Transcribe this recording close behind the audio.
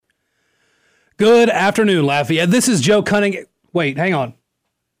Good afternoon, Lafayette. This is Joe Cunningham. Wait, hang on.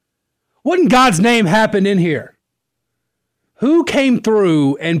 What in God's name happened in here? Who came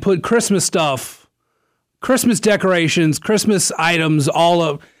through and put Christmas stuff, Christmas decorations, Christmas items, all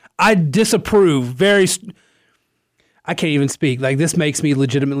of... I disapprove. I can't even speak. Like, this makes me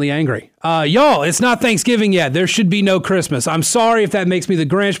legitimately angry. Y'all, it's not Thanksgiving yet. There should be no Christmas. I'm sorry if that makes me the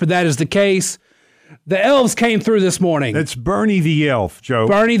Grinch, but that is the case. The elves came through this morning. It's Bernie the elf, Joe.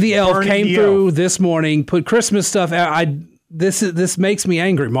 Bernie the elf came through this morning, put Christmas stuff out. This makes me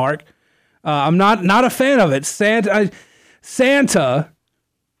angry, Mark. I'm not a fan of it. Santa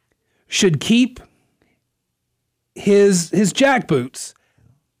should keep his jackboots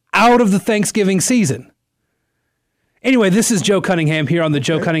out of the Thanksgiving season. Anyway, this is Joe Cunningham here on the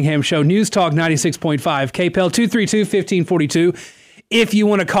Joe Cunningham Show. News Talk 96.5, KPEL 232-1542. If you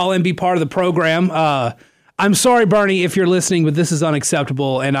want to call and be part of the program, I'm sorry, Bernie, if you're listening, but this is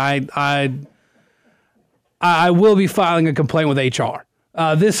unacceptable, and I will be filing a complaint with HR.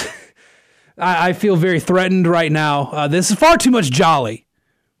 I feel very threatened right now. This is far too much jolly.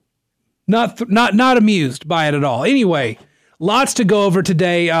 Not amused by it at all. Anyway, lots to go over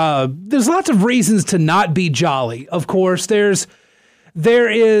today. There's lots of reasons to not be jolly. Of course, there's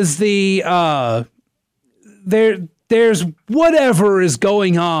whatever is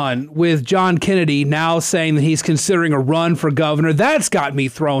going on with John Kennedy now saying that he's considering a run for governor. That's got me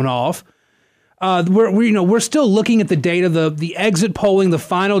thrown off. We're still looking at the data. The exit polling, the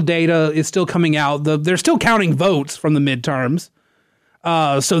final data is still coming out. They're still counting votes from the midterms.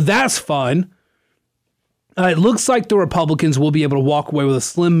 So that's fun. It looks like the Republicans will be able to walk away with a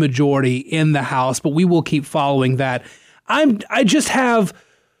slim majority in the House, but we will keep following that. I just have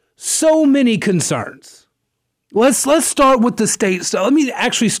so many concerns. Let's start with the state stuff. Let me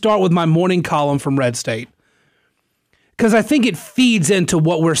actually start with my morning column from Red State, because I think it feeds into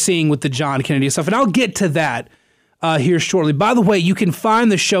what we're seeing with the John Kennedy stuff, and I'll get to that here shortly. By the way, you can find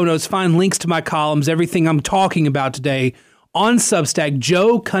the show notes, find links to my columns, everything I'm talking about today on Substack,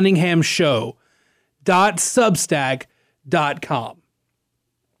 joecunninghamshow.substack.com.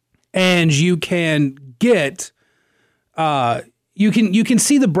 And you can get, you can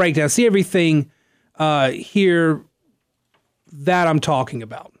see the breakdown, see everything here that I'm talking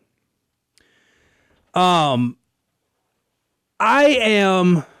about. I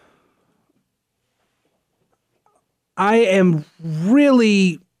am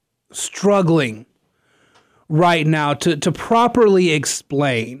really struggling right now to properly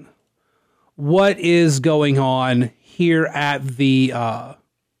explain what is going on here at the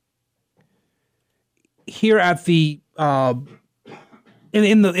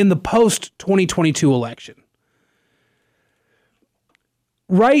in the post 2022 election.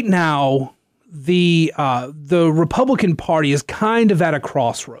 Right now, the Republican Party is kind of at a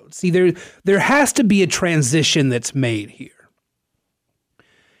crossroads. See, there has to be a transition that's made here.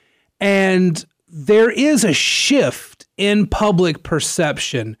 And there is a shift in public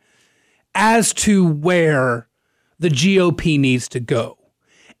perception as to where the GOP needs to go.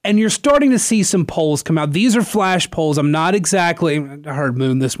 And you're starting to see some polls come out. These are flash polls. I heard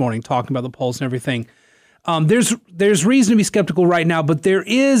Moon this morning talking about the polls and everything. There's reason to be skeptical right now, but there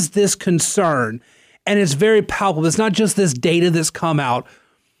is this concern, and it's very palpable. It's not just this data that's come out,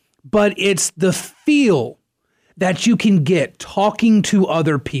 but it's the feel that you can get talking to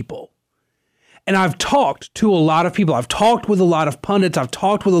other people. And I've talked to a lot of people. I've talked with a lot of pundits. I've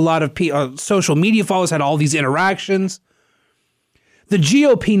talked with a lot of social media followers, had all these interactions. The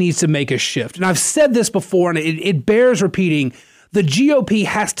GOP needs to make a shift. And I've said this before, and it bears repeating. The GOP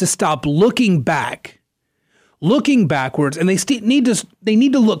has to stop looking backwards, and they need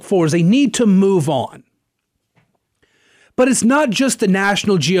to look forwards. They need to move on. But it's not just the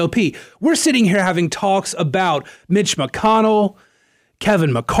national GOP. We're sitting here having talks about Mitch McConnell,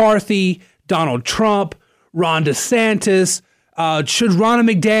 Kevin McCarthy, Donald Trump, Ron DeSantis. Should Ronna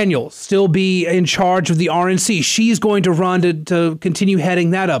McDaniel still be in charge of the RNC? She's going to run to continue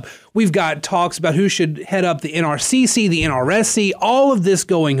heading that up. We've got talks about who should head up the NRCC, the NRSC, all of this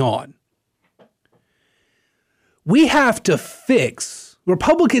going on.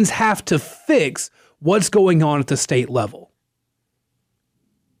 Republicans have to fix what's going on at the state level.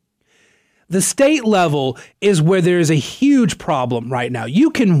 The state level is where there is a huge problem right now.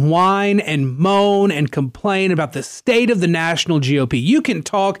 You can whine and moan and complain about the state of the national GOP. You can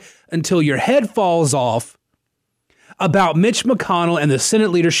talk until your head falls off about Mitch McConnell and the Senate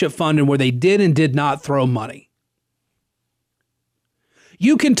Leadership Fund and where they did and did not throw money.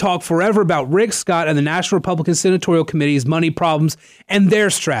 You can talk forever about Rick Scott and the National Republican Senatorial Committee's money problems and their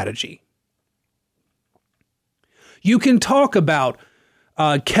strategy. You can talk about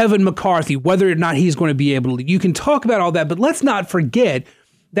Kevin McCarthy, whether or not he's going to be able to lead. You can talk about all that, but let's not forget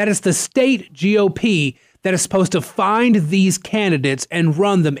that it's the state GOP that is supposed to find these candidates and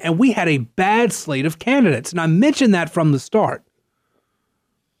run them. And we had a bad slate of candidates. And I mentioned that from the start.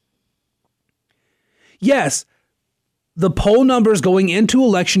 Yes, the poll numbers going into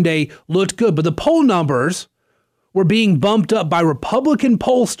Election Day looked good, but the poll numbers were being bumped up by Republican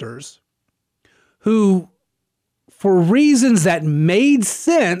pollsters who, for reasons that made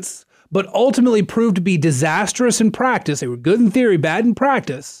sense, but ultimately proved to be disastrous in practice, they were good in theory, bad in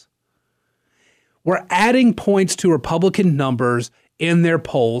practice, were adding points to Republican numbers in their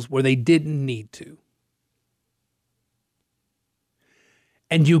polls where they didn't need to.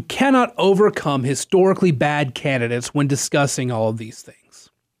 And you cannot overcome historically bad candidates when discussing all of these things.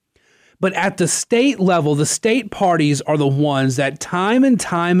 But at the state level, the state parties are the ones that time and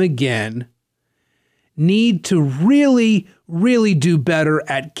time again need to really, really do better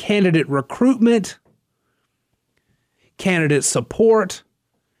at candidate recruitment, candidate support,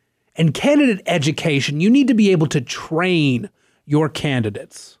 and candidate education. You need to be able to train your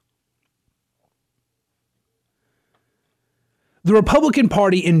candidates. The Republican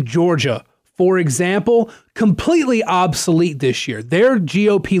Party in Georgia, for example, completely obsolete this year. Their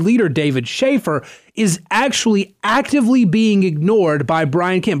GOP leader, David Schaefer, is actually actively being ignored by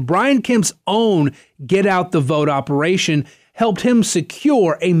Brian Kemp. Brian Kemp's own Get Out the Vote operation helped him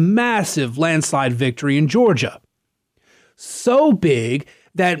secure a massive landslide victory in Georgia. So big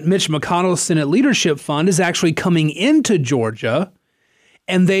that Mitch McConnell's Senate Leadership Fund is actually coming into Georgia,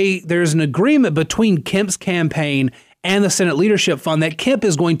 and there's an agreement between Kemp's campaign and the Senate Leadership Fund that Kemp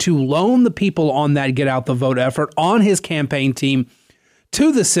is going to loan the people on that Get Out the Vote effort on his campaign team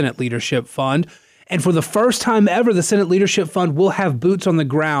to the Senate Leadership Fund. And for the first time ever, the Senate Leadership Fund will have boots on the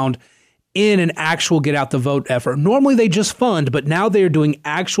ground in an actual Get Out the Vote effort. Normally they just fund, but now they are doing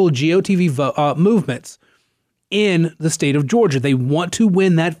actual GOTV movements in the state of Georgia. They want to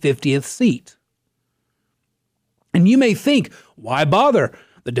win that 50th seat. And you may think, why bother?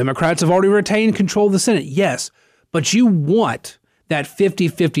 The Democrats have already retained control of the Senate. Yes, but you want that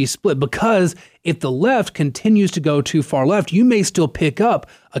 50-50 split, because if the left continues to go too far left, you may still pick up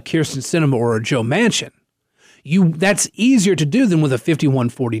a Kyrsten Sinema or a Joe Manchin. That's easier to do than with a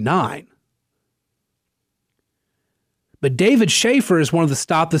 51-49. But David Schaefer is one of the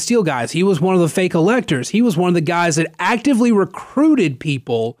Stop the Steal guys. He was one of the fake electors. He was one of the guys that actively recruited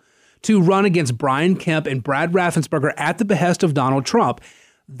people to run against Brian Kemp and Brad Raffensperger at the behest of Donald Trump.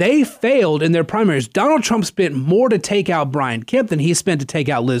 They failed in their primaries. Donald Trump spent more to take out Brian Kemp than he spent to take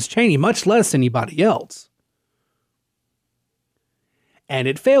out Liz Cheney, much less anybody else. And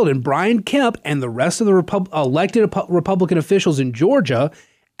it failed. And Brian Kemp and the rest of the elected Republican officials in Georgia,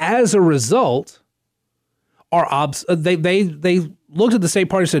 as a result, they looked at the state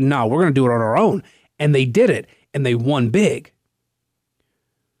party and said, no, we're going to do it on our own. And they did it. And they won big.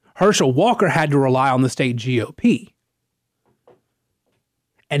 Herschel Walker had to rely on the state GOP.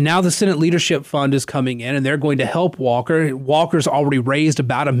 And now the Senate Leadership Fund is coming in, and they're going to help Walker. Walker's already raised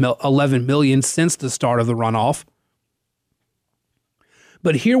about $11 million since the start of the runoff.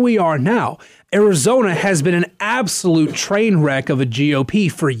 But here we are now. Arizona has been an absolute train wreck of a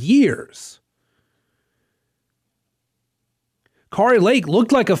GOP for years. Kari Lake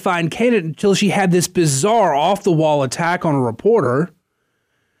looked like a fine candidate until she had this bizarre off-the-wall attack on a reporter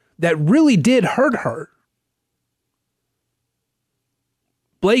that really did hurt her.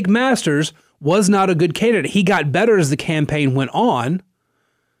 Blake Masters was not a good candidate. He got better as the campaign went on.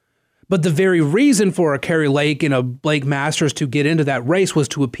 But the very reason for a Kari Lake and a Blake Masters to get into that race was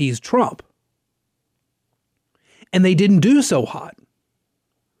to appease Trump. And they didn't do so hot.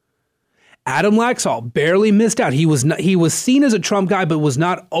 Adam Laxalt barely missed out. He was seen as a Trump guy, but was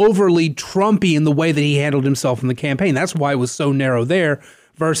not overly Trumpy in the way that he handled himself in the campaign. That's why it was so narrow there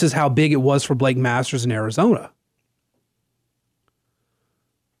versus how big it was for Blake Masters in Arizona.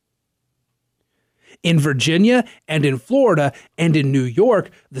 In Virginia and in Florida and in New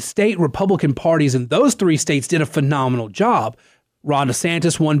York, the state Republican parties in those three states did a phenomenal job. Ron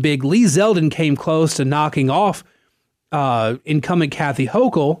DeSantis won big. Lee Zeldin came close to knocking off incumbent Kathy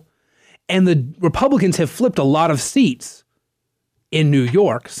Hochul. And the Republicans have flipped a lot of seats in New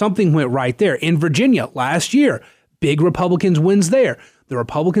York. Something went right there. In Virginia last year, big Republicans wins there. The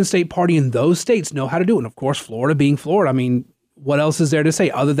Republican state party in those states know how to do it. And of course, Florida being Florida, I mean, what else is there to say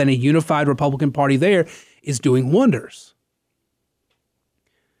other than a unified Republican Party there is doing wonders?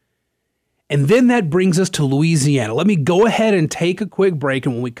 And then that brings us to Louisiana. Let me go ahead and take a quick break.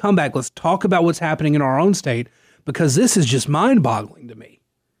 And when we come back, let's talk about what's happening in our own state, because this is just mind-boggling to me.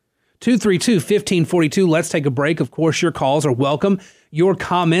 232-1542. Let's take a break. Of course, your calls are welcome. Your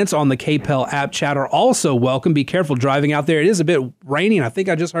comments on the KPEL app chat are also welcome. Be careful driving out there. It is a bit rainy, and I think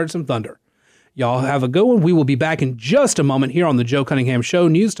I just heard some thunder. Y'all have a good one. We will be back in just a moment here on the Joe Cunningham Show,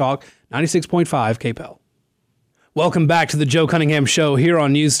 News Talk 96.5 KPEL. Welcome back to the Joe Cunningham Show here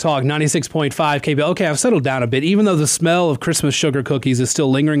on News Talk 96.5 KPEL. Okay, I've settled down a bit. Even though the smell of Christmas sugar cookies is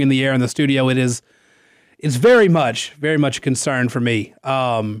still lingering in the air in the studio, it's very much a concern for me.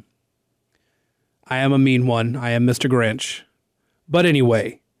 I am a mean one. I am Mr. Grinch. But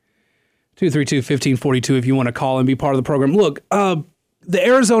anyway, 232-1542 if you want to call and be part of the program. Look, the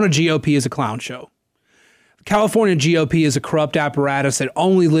Arizona GOP is a clown show. The California GOP is a corrupt apparatus that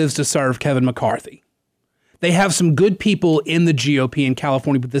only lives to serve Kevin McCarthy. They have some good people in the GOP in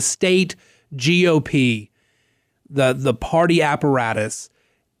California, but the state GOP, the party apparatus,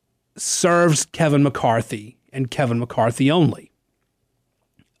 serves Kevin McCarthy and Kevin McCarthy only.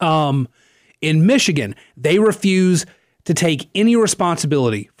 In Michigan, they refuse to take any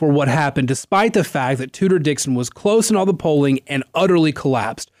responsibility for what happened, despite the fact that Tudor Dixon was close in all the polling and utterly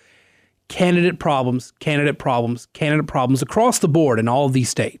collapsed. Candidate problems across the board in all of these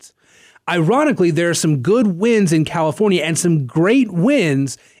states. Ironically, there are some good wins in California and some great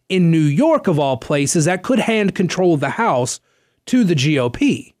wins in New York, of all places, that could hand control of the House to the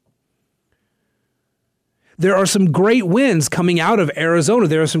GOP. There are some great wins coming out of Arizona.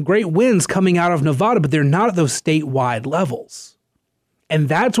 There are some great wins coming out of Nevada, but they're not at those statewide levels. And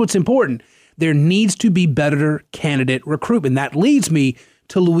that's what's important. There needs to be better candidate recruitment. That leads me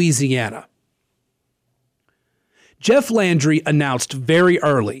to Louisiana. Jeff Landry announced very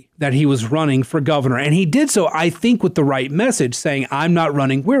early that he was running for governor, and he did so, I think, with the right message, saying, I'm not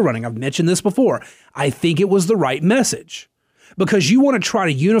running, we're running. I've mentioned this before. I think it was the right message because you want to try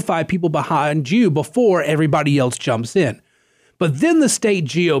to unify people behind you before everybody else jumps in. But then the state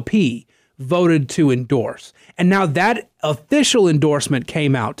GOP voted to endorse, and now that official endorsement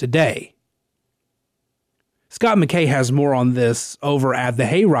came out today. Scott McKay has more on this over at the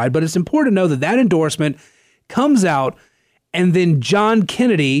Hayride, but it's important to know that that endorsement comes out, and then John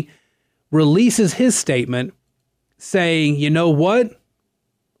Kennedy releases his statement saying, you know what?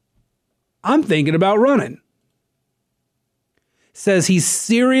 I'm thinking about running. Says he's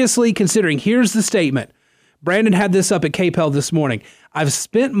seriously considering. Here's the statement. Brandon had this up at KPEL this morning. I've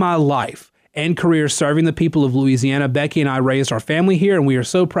spent my life and career serving the people of Louisiana. Becky and I raised our family here, and we are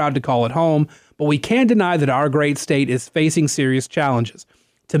so proud to call it home. But we can't deny that our great state is facing serious challenges.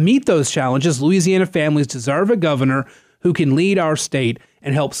 To meet those challenges, Louisiana families deserve a governor who can lead our state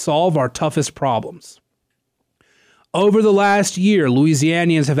and help solve our toughest problems. Over the last year,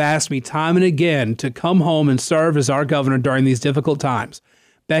 Louisianians have asked me time and again to come home and serve as our governor during these difficult times.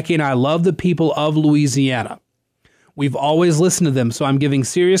 Becky and I love the people of Louisiana. We've always listened to them, so I'm giving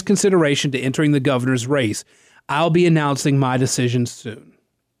serious consideration to entering the governor's race. I'll be announcing my decision soon.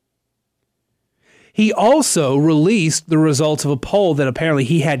 He also released the results of a poll that apparently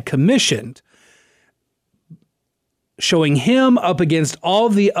he had commissioned, showing him up against all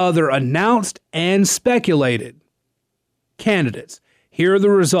the other announced and speculated candidates. Here are the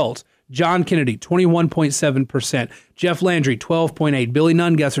results. John Kennedy, 21.7%. Jeff Landry, 12.8%. Billy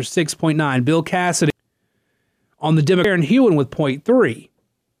Nungesser, 6.9%. Bill Cassidy on the Democrat, Aaron Hewen with 0.3%.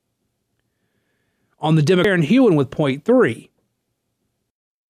 On the Democrat, Aaron Hewen with 0.3%.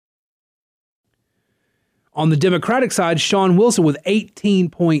 On the Democratic side, Sean Wilson with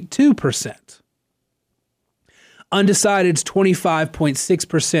 18.2%. Undecided's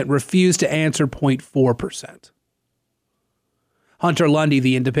 25.6%, refused to answer 0.4%. Hunter Lundy,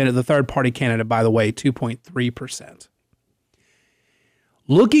 the independent, the third-party candidate, by the way, 2.3%.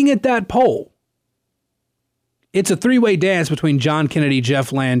 Looking at that poll, it's a three-way dance between John Kennedy,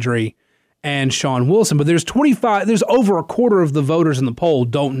 Jeff Landry, and Sean Wilson, but there's over a quarter of the voters in the poll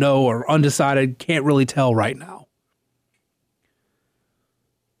don't know or undecided, can't really tell right now.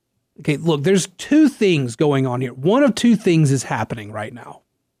 Okay, look, there's two things going on here. One of two things is happening right now.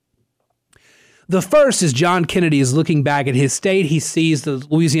 The first is John Kennedy is looking back at his state. He sees the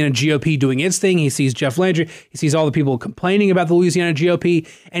Louisiana GOP doing its thing. He sees Jeff Landry. He sees all the people complaining about the Louisiana GOP,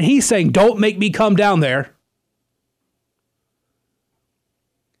 and he's saying, don't make me come down there.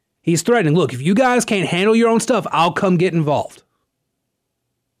 He's threatening, look, if you guys can't handle your own stuff, I'll come get involved.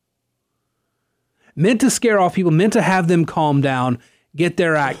 Meant to scare off people, meant to have them calm down, get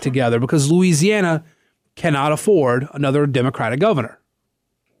their act together, because Louisiana cannot afford another Democratic governor.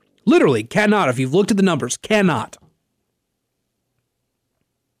 Literally cannot. If you've looked at the numbers, cannot.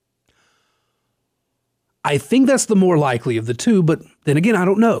 I think that's the more likely of the two, but then again, I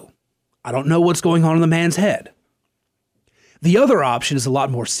don't know. I don't know what's going on in the man's head. The other option is a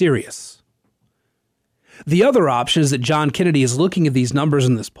lot more serious. The other option is that John Kennedy is looking at these numbers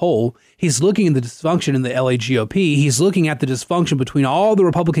in this poll. He's looking at the dysfunction in the LA GOP. He's looking at the dysfunction between all the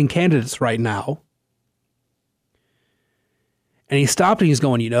Republican candidates right now. And he stopped and he's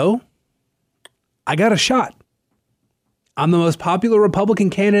going, I got a shot. I'm the most popular Republican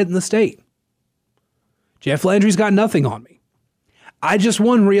candidate in the state. Jeff Landry's got nothing on me. I just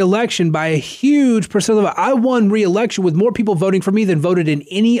won re-election by a huge percent. I won re-election with more people voting for me than voted in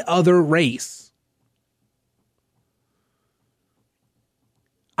any other race.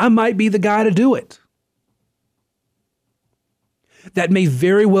 I might be the guy to do it. That may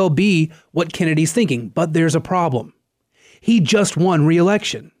very well be what Kennedy's thinking, but there's a problem. He just won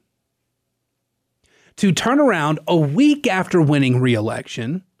re-election. To turn around a week after winning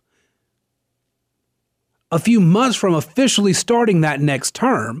re-election, a few months from officially starting that next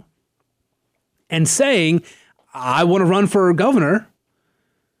term, and saying, I want to run for governor,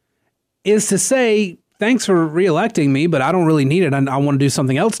 is to say, thanks for reelecting me, but I don't really need it. I want to do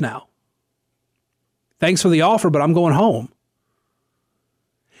something else now. Thanks for the offer, but I'm going home.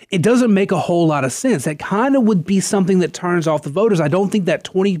 It doesn't make a whole lot of sense. That kind of would be something that turns off the voters. I don't think that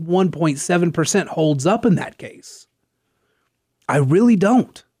 21.7% holds up in that case. I really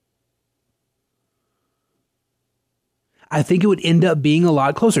don't. I think it would end up being a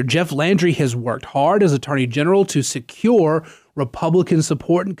lot closer. Jeff Landry has worked hard as Attorney General to secure Republican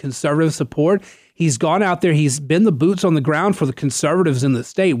support and conservative support. He's gone out there. He's been the boots on the ground for the conservatives in the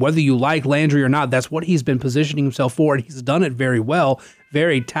state. Whether you like Landry or not, that's what he's been positioning himself for, and he's done it very well,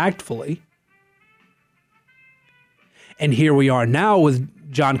 very tactfully. And here we are now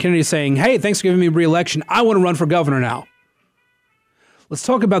with John Kennedy saying, hey, thanks for giving me re-election. I want to run for governor now. Let's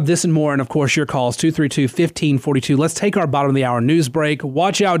talk about this and more, and of course your calls, 232-1542. Let's take our bottom of the hour news break.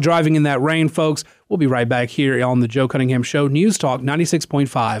 Watch out driving in that rain, folks. We'll be right back here on the Joe Cunningham Show, News Talk 96.5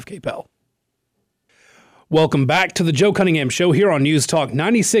 KPEL. Welcome back to the Joe Cunningham Show here on News Talk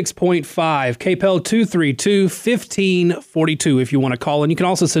 96.5 KPEL 232-1542 if you want to call in. You can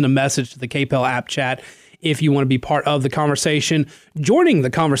also send a message to the KPEL app chat if you want to be part of the conversation. Joining the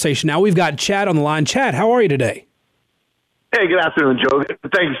conversation now, we've got Chad on the line. Chad, how are you today? Hey, good afternoon, Joe. Thank you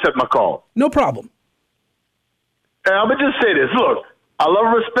for accepting my call. No problem. And I'm gonna just say this. Look, I love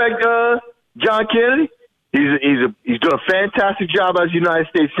and respect John Kennedy. He's doing a fantastic job as United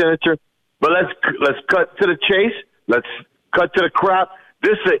States Senator. But let's cut to the chase. Let's cut to the crap.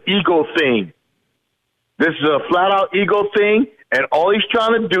 This is an ego thing. This is a flat-out ego thing, and all he's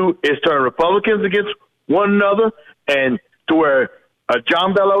trying to do is turn Republicans against one another, and to where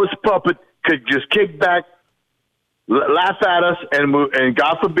John Bellows' puppet could just kick back, laugh at us, and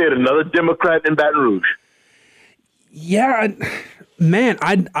God forbid, another Democrat in Baton Rouge. Yeah, man,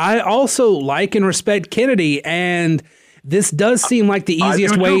 I also like and respect Kennedy, and this does seem like the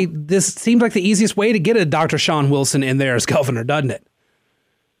easiest way. This seems like the easiest way to get a Dr. Sean Wilson in there as governor, doesn't it?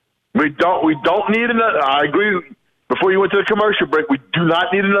 We don't need another. I agree. Before you went to the commercial break, we do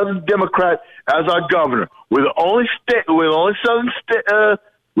not need another Democrat as our governor. We're the only state. We're the only southern state.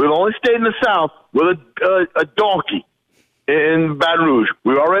 We're the only state in the South with a donkey in Baton Rouge.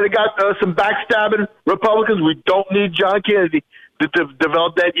 We already got some backstabbing Republicans. We don't need John Kennedy to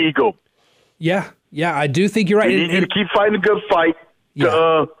develop that ego. Yeah, I do think you're right. We need to keep fighting a good fight. Keep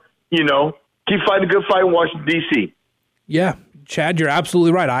fighting a good fight in Washington, D.C. Yeah, Chad, you're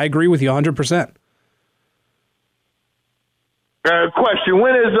absolutely right. I agree with you 100%. Question: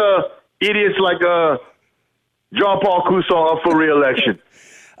 when is idiots like Jean Paul Couson up for re-election?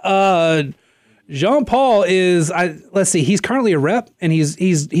 Jean Paul is. Let's see. He's currently a rep, and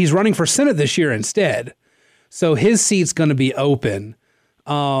he's running for Senate this year instead. So his seat's going to be open.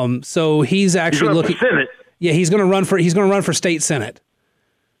 So he's actually looking. For Senate. Yeah, he's going to run for state Senate.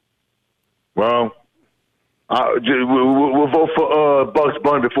 Well, we'll vote for Bugs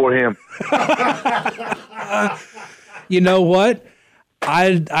Bunny before him. You know what?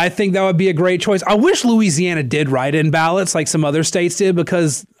 I think that would be a great choice. I wish Louisiana did write-in ballots like some other states did,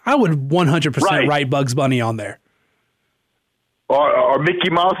 because I would 100% write Bugs Bunny on there. Or Mickey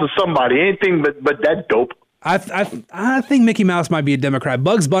Mouse or somebody. Anything but that dope. I think Mickey Mouse might be a Democrat.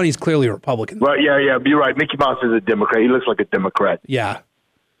 Bugs Bunny's clearly a Republican. Well, yeah, you're right. Mickey Mouse is a Democrat. He looks like a Democrat. Yeah.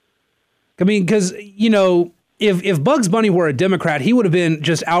 I mean, because, if Bugs Bunny were a Democrat, he would have been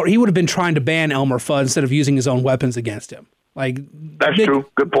He would have been trying to ban Elmer Fudd instead of using his own weapons against him. That's true.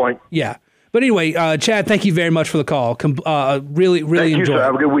 Good point. Yeah. But anyway, Chad, thank you very much for the call. Really thank enjoy you, sir. it.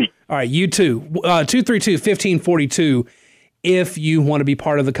 Have a good week. All right, you too. 232-1542 if you want to be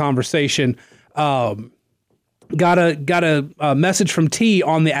part of the conversation. Got a message from T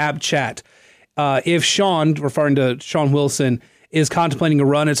on the app chat. If Sean, referring to Sean Wilson, is contemplating a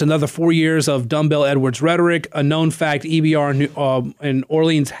run. It's another 4 years of dumbbell Edwards rhetoric. A known fact, EBR and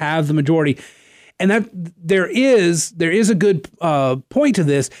Orleans have the majority. And that there is a good point to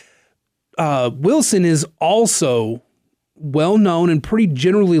this. Wilson is also well known and pretty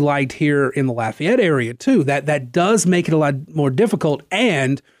generally liked here in the Lafayette area too. That does make it a lot more difficult.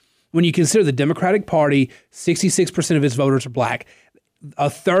 And when you consider the Democratic Party, 66% of its voters are black. A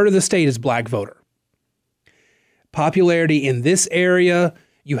third of the state is black voter. Popularity in this area,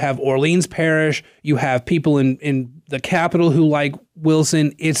 you have Orleans Parish, you have people in the capital who like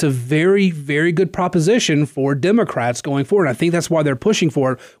Wilson. It's a very, very good proposition for Democrats going forward. And I think that's why they're pushing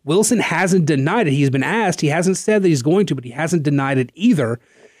for it. Wilson hasn't denied it. He's been asked. He hasn't said that he's going to, but he hasn't denied it either.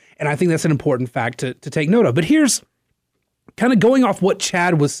 And I think that's an important fact to take note of. But here's kind of going off what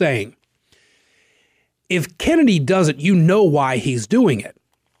Chad was saying. If Kennedy does it, you know why he's doing it.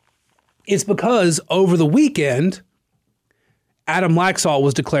 It's because over the weekend, Adam Laxalt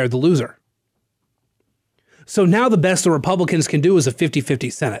was declared the loser. So now the best the Republicans can do is a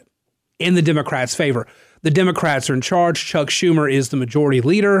 50-50 Senate in the Democrats' favor. The Democrats are in charge. Chuck Schumer is the majority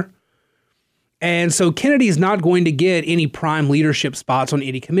leader. And so Kennedy is not going to get any prime leadership spots on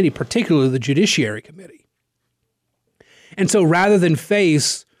any committee, particularly the Judiciary Committee. And so rather than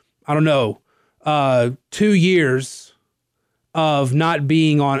face, 2 years of not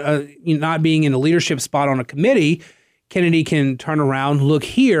being in a leadership spot on a committee, Kennedy can turn around, look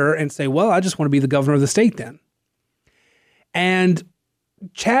here, and say, well, I just want to be the governor of the state then. And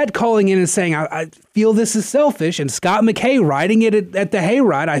Chad calling in and saying, I feel this is selfish, and Scott McKay writing it at the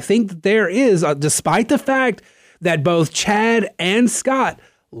Hayride, I think that there is, despite the fact that both Chad and Scott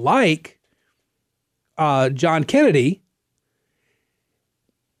like John Kennedy,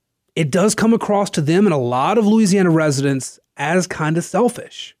 it does come across to them and a lot of Louisiana residents as kind of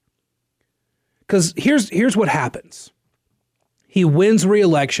selfish. Because here's what happens. He wins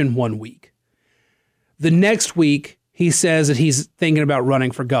re-election 1 week. The next week, he says that he's thinking about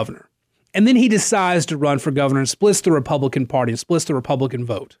running for governor. And then he decides to run for governor and splits the Republican Party and splits the Republican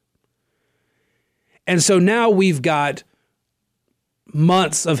vote. And so now we've got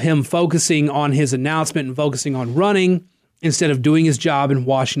months of him focusing on his announcement and focusing on running instead of doing his job in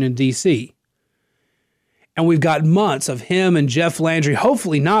Washington, D.C. And we've got months of him and Jeff Landry,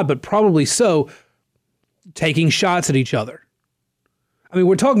 hopefully not, but probably so, taking shots at each other. I mean,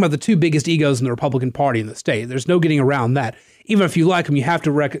 we're talking about the two biggest egos in the Republican Party in the state. There's no getting around that. Even if you like them, you have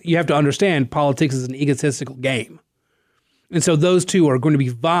to understand politics is an egotistical game. And so those two are going to be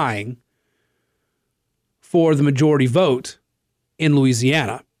vying for the majority vote in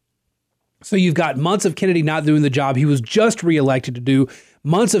Louisiana. So you've got months of Kennedy not doing the job he was just reelected to do,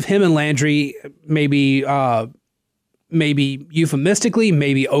 months of him and Landry maybe euphemistically,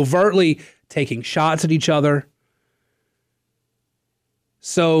 maybe overtly taking shots at each other.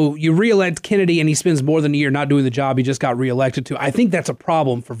 So you reelect Kennedy and he spends more than a year not doing the job he just got reelected to. I think that's a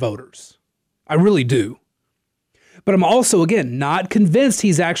problem for voters. I really do. But I'm also, again, not convinced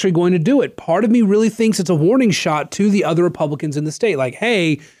he's actually going to do it. Part of me really thinks it's a warning shot to the other Republicans in the state. Like,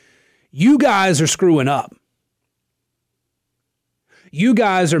 hey, you guys are screwing up. You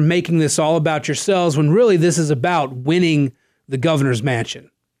guys are making this all about yourselves when really this is about winning the governor's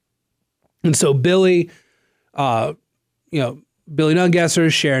mansion. And so Billy Nungesser,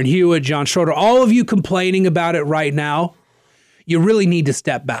 Sharon Hewitt, John Schroeder, all of you complaining about it right now, you really need to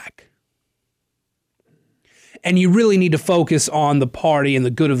step back. And you really need to focus on the party and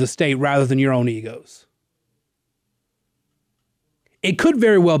the good of the state rather than your own egos. It could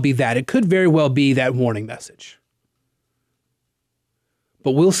very well be that. It could very well be that warning message.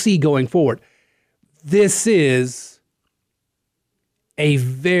 But we'll see going forward. This is a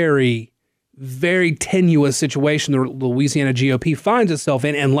very, very tenuous situation the Louisiana GOP finds itself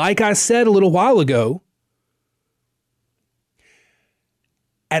in. And like I said a little while ago,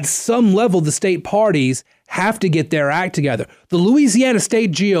 at some level, the state parties have to get their act together. The Louisiana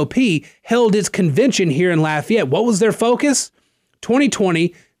State GOP held its convention here in Lafayette. What was their focus?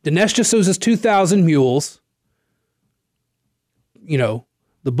 2020, Dinesh D'Souza's 2,000 Mules. You know,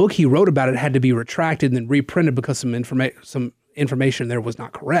 the book he wrote about it had to be retracted and then reprinted because some information there was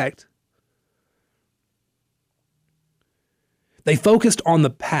not correct. They focused on the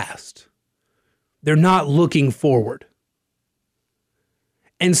past. They're not looking forward.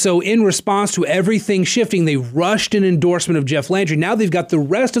 And so in response to everything shifting, they rushed an endorsement of Jeff Landry. Now they've got the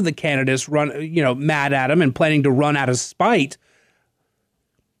rest of the candidates mad at him and planning to run out of spite.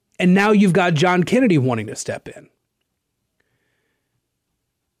 And now you've got John Kennedy wanting to step in.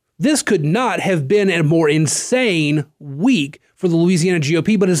 This could not have been a more insane week for the Louisiana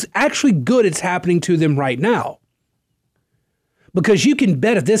GOP, but it's actually good it's happening to them right now. Because you can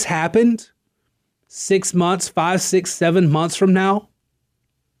bet if this happened 6 months, 5, 6, 7 months from now,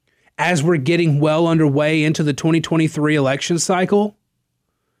 as we're getting well underway into the 2023 election cycle,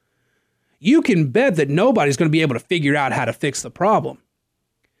 you can bet that nobody's going to be able to figure out how to fix the problem.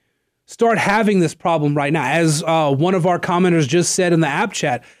 Start having this problem right now. As one of our commenters just said in the app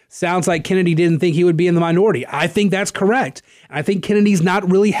chat, sounds like Kennedy didn't think he would be in the minority. I think that's correct. I think Kennedy's not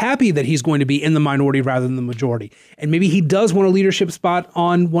really happy that he's going to be in the minority rather than the majority. And maybe he does want a leadership spot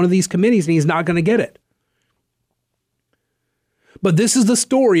on one of these committees and he's not going to get it. But this is the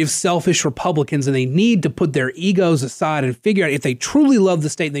story of selfish Republicans, and they need to put their egos aside and figure out if they truly love the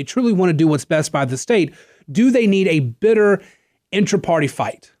state and they truly want to do what's best by the state, do they need a bitter intra-party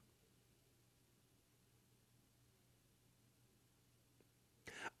fight?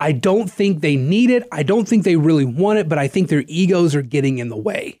 I don't think they need it. I don't think they really want it, but I think their egos are getting in the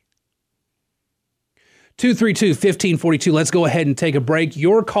way. 232-1542. Let's go ahead and take a break.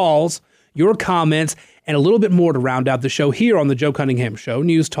 Your calls, your comments, and a little bit more to round out the show here on the Joe Cunningham Show,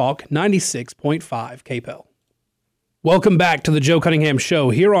 News Talk 96.5 KPEL. Welcome back to the Joe Cunningham Show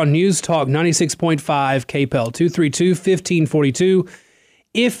here on News Talk 96.5 KPEL. 232-1542.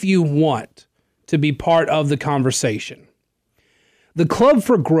 If you want to be part of the conversation. The Club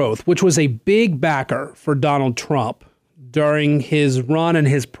for Growth, which was a big backer for Donald Trump during his run and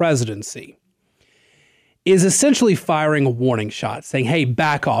his presidency, is essentially firing a warning shot, saying, hey,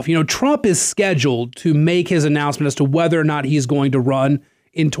 back off. You know, Trump is scheduled to make his announcement as to whether or not he's going to run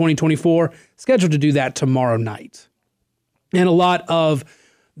in 2024, scheduled to do that tomorrow night. And a lot of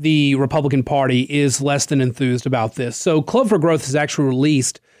the Republican Party is less than enthused about this. So Club for Growth has actually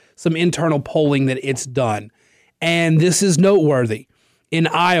released some internal polling that it's done. And this is noteworthy. In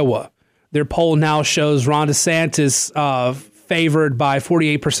Iowa, their poll now shows Ron DeSantis favored by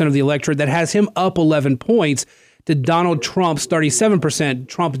 48% of the electorate. That has him up 11 points to Donald Trump's 37%.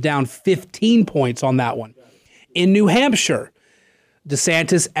 Trump down 15 points on that one. In New Hampshire,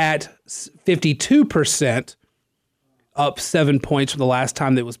 DeSantis at 52%, up 7 points from the last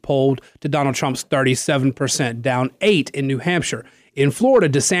time that was polled, to Donald Trump's 37%, down 8 in New Hampshire. In Florida,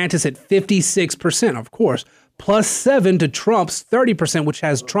 DeSantis at 56%, of course, plus 7 to Trump's 30%, which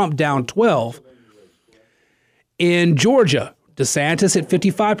has Trump down 12. In Georgia, DeSantis at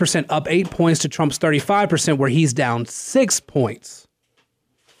 55%, up 8 points to Trump's 35%, where he's down 6 points.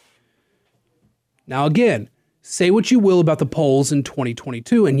 Now, again, say what you will about the polls in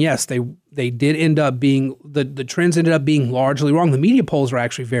 2022, and yes, they did end up being, the trends ended up being largely wrong. The media polls are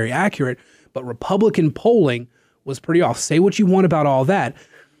actually very accurate, but Republican polling was pretty off. Say what you want about all that.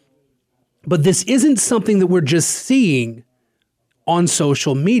 But this isn't something that we're just seeing on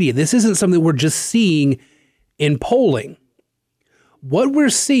social media. This isn't something that we're just seeing in polling. What we're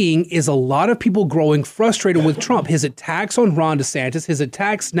seeing is a lot of people growing frustrated with Trump. His attacks on Ron DeSantis, his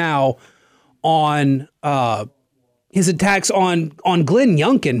attacks now on Glenn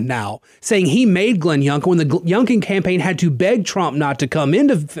Youngkin now, saying he made Glenn Youngkin when the Youngkin campaign had to beg Trump not to come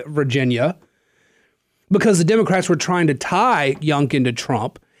into Virginia because the Democrats were trying to tie Youngkin to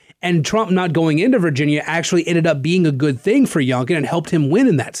Trump. And Trump not going into Virginia actually ended up being a good thing for Youngkin and helped him win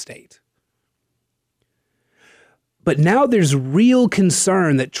in that state. But now there's real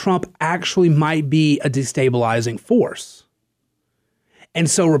concern that Trump actually might be a destabilizing force. And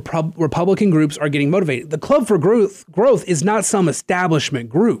so Republican groups are getting motivated. The Club for Growth is not some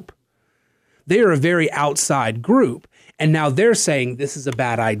establishment group. They are a very outside group. And now they're saying this is a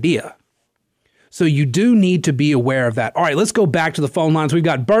bad idea. So you do need to be aware of that. All right, let's go back to the phone lines. We've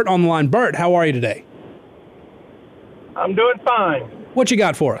got Bert on the line. Bert, how are you today? I'm doing fine. What you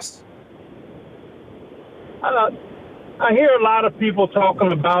got for us? I hear a lot of people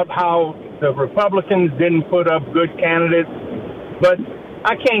talking about how the Republicans didn't put up good candidates, but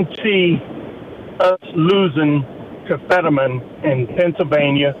I can't see us losing to Fetterman in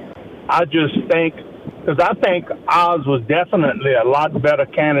Pennsylvania. I just think, because I think Oz was definitely a lot better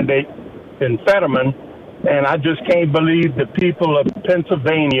candidate than Fetterman, and I just can't believe the people of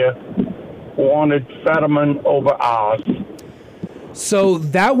Pennsylvania wanted Fetterman over Oz. So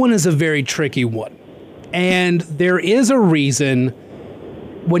that one is a very tricky one. And there is a reason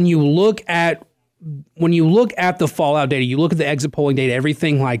when you look at the fallout data, you look at the exit polling data,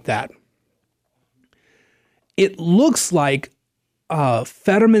 everything like that, it looks like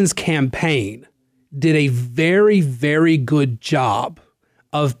Fetterman's campaign did a very, very good job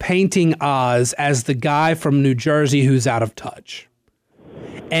of painting Oz as the guy from New Jersey who's out of touch.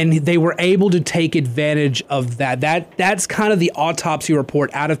 And they were able to take advantage of that. That's kind of the autopsy report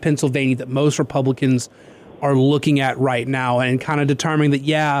out of Pennsylvania that most Republicans are looking at right now and kind of determining that,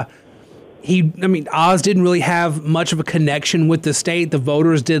 yeah, Oz didn't really have much of a connection with the state. The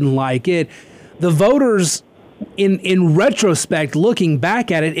voters didn't like it. The voters, in retrospect, looking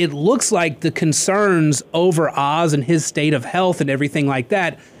back at it, it looks like the concerns over Oz and his state of health and everything like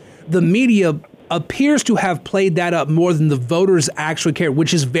that, the media appears to have played that up more than the voters actually care,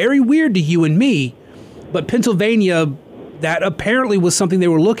 which is very weird to you and me. But Pennsylvania, that apparently was something they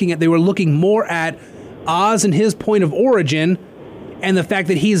were looking at. They were looking more at Oz and his point of origin and the fact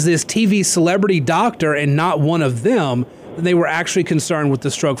that he's this TV celebrity doctor and not one of them. They were actually concerned with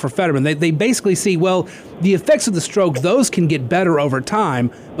the stroke for Fetterman. They basically see, well, the effects of the stroke, those can get better over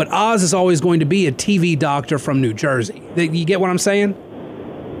time, but Oz is always going to be a TV doctor from New Jersey. You get what I'm saying?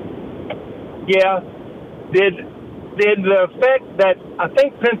 Yeah. Did the fact that I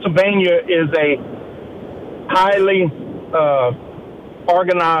think Pennsylvania is a highly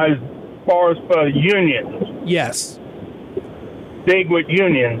organized as far as for unions? Yes. Big with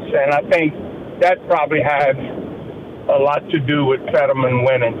unions, and I think that probably had a lot to do with Fetterman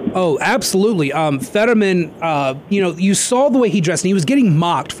winning. Oh, absolutely. Fetterman, you saw the way he dressed, and he was getting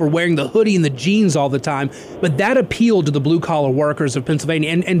mocked for wearing the hoodie and the jeans all the time, but that appealed to the blue-collar workers of Pennsylvania.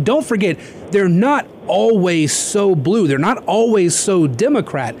 And don't forget, they're not always so blue. They're not always so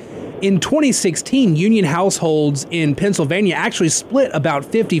Democrat. In 2016, union households in Pennsylvania actually split about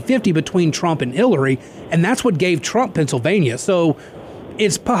 50-50 between Trump and Hillary, and that's what gave Trump Pennsylvania. So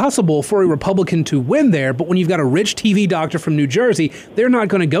it's possible for a Republican to win there, but when you've got a rich TV doctor from New Jersey, they're not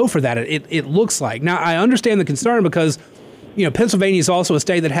going to go for that, it looks like. Now, I understand the concern because, Pennsylvania is also a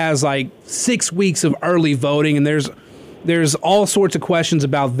state that has like 6 weeks of early voting, and there's all sorts of questions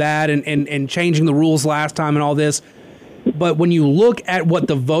about that and changing the rules last time and all this. But when you look at what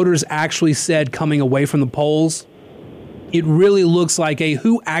the voters actually said coming away from the polls, it really looks like a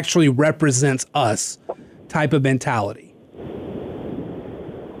who actually represents us type of mentality.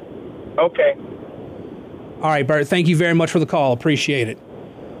 Okay. All right, Bert, thank you very much for the call. Appreciate it.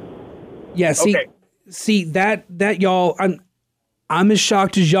 Yeah, see that y'all, I'm as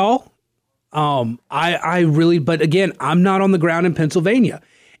shocked as y'all. I really, but again, I'm not on the ground in Pennsylvania.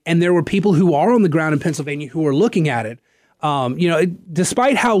 And there were people who are on the ground in Pennsylvania who are looking at it.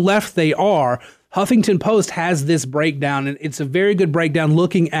 Despite how left they are, Huffington Post has this breakdown, and it's a very good breakdown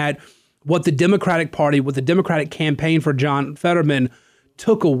looking at what the Democratic Party, what the Democratic campaign for John Fetterman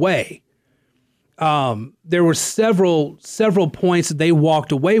took away. There were several points that they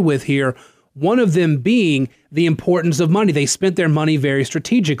walked away with here, one of them being the importance of money. They spent their money very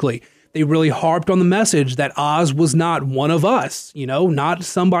strategically. They really harped on the message that Oz was not one of us, not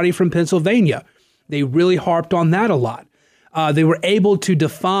somebody from Pennsylvania. They really harped on that a lot. They were able to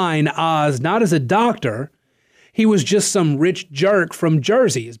define Oz not as a doctor. He was just some rich jerk from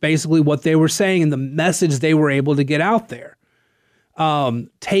Jersey is basically what they were saying and the message they were able to get out there.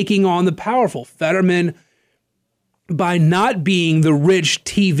 Taking on the powerful. Fetterman, by not being the rich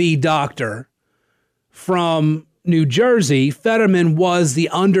TV doctor from New Jersey, Fetterman was the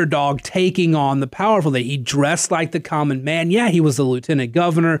underdog taking on the powerful. He dressed like the common man. Yeah, he was the lieutenant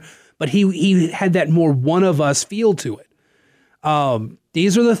governor, but he had that more one of us feel to it.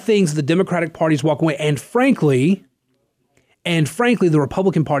 These are the things the Democratic Party's walking away. And frankly, the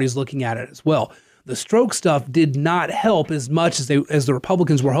Republican Party is looking at it as well. The stroke stuff did not help as much as the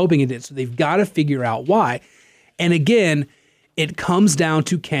Republicans were hoping it did. So they've got to figure out why. And again, it comes down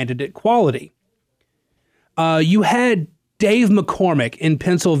to candidate quality. You had Dave McCormick in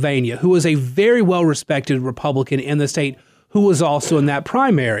Pennsylvania, who was a very well-respected Republican in the state, who was also in that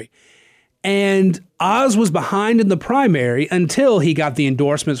primary. And Oz was behind in the primary until he got the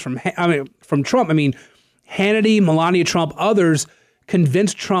endorsements from Trump. Hannity, Melania Trump, others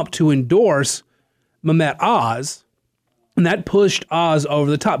convinced Trump to endorse Mehmet Oz, and that pushed Oz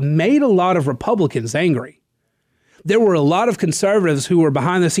over the top, made a lot of Republicans angry. There were a lot of conservatives who were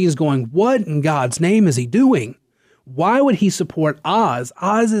behind the scenes going, what in God's name is he doing? Why would he support Oz?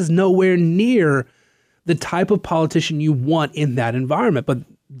 Oz is nowhere near the type of politician you want in that environment, but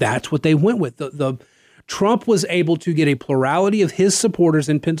that's what they went with. The Trump was able to get a plurality of his supporters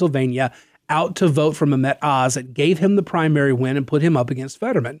in Pennsylvania out to vote for Mehmet Oz. It gave him the primary win and put him up against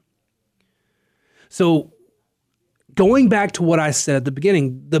Fetterman. So going back to what I said at the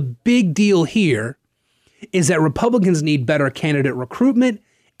beginning, the big deal here is that Republicans need better candidate recruitment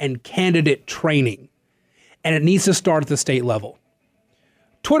and candidate training. And it needs to start at the state level.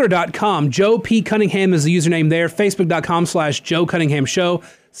 Twitter.com, Joe P. Cunningham is the username there. Facebook.com/Joe Cunningham Show.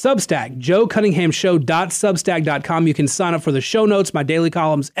 Substack, joecunninghamshow.substack.com. You can sign up for the show notes, my daily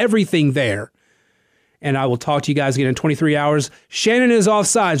columns, everything there. And I will talk to you guys again in 23 hours. Shannon is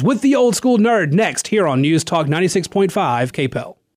offsides with the old school nerd next here on News Talk 96.5 KPEL.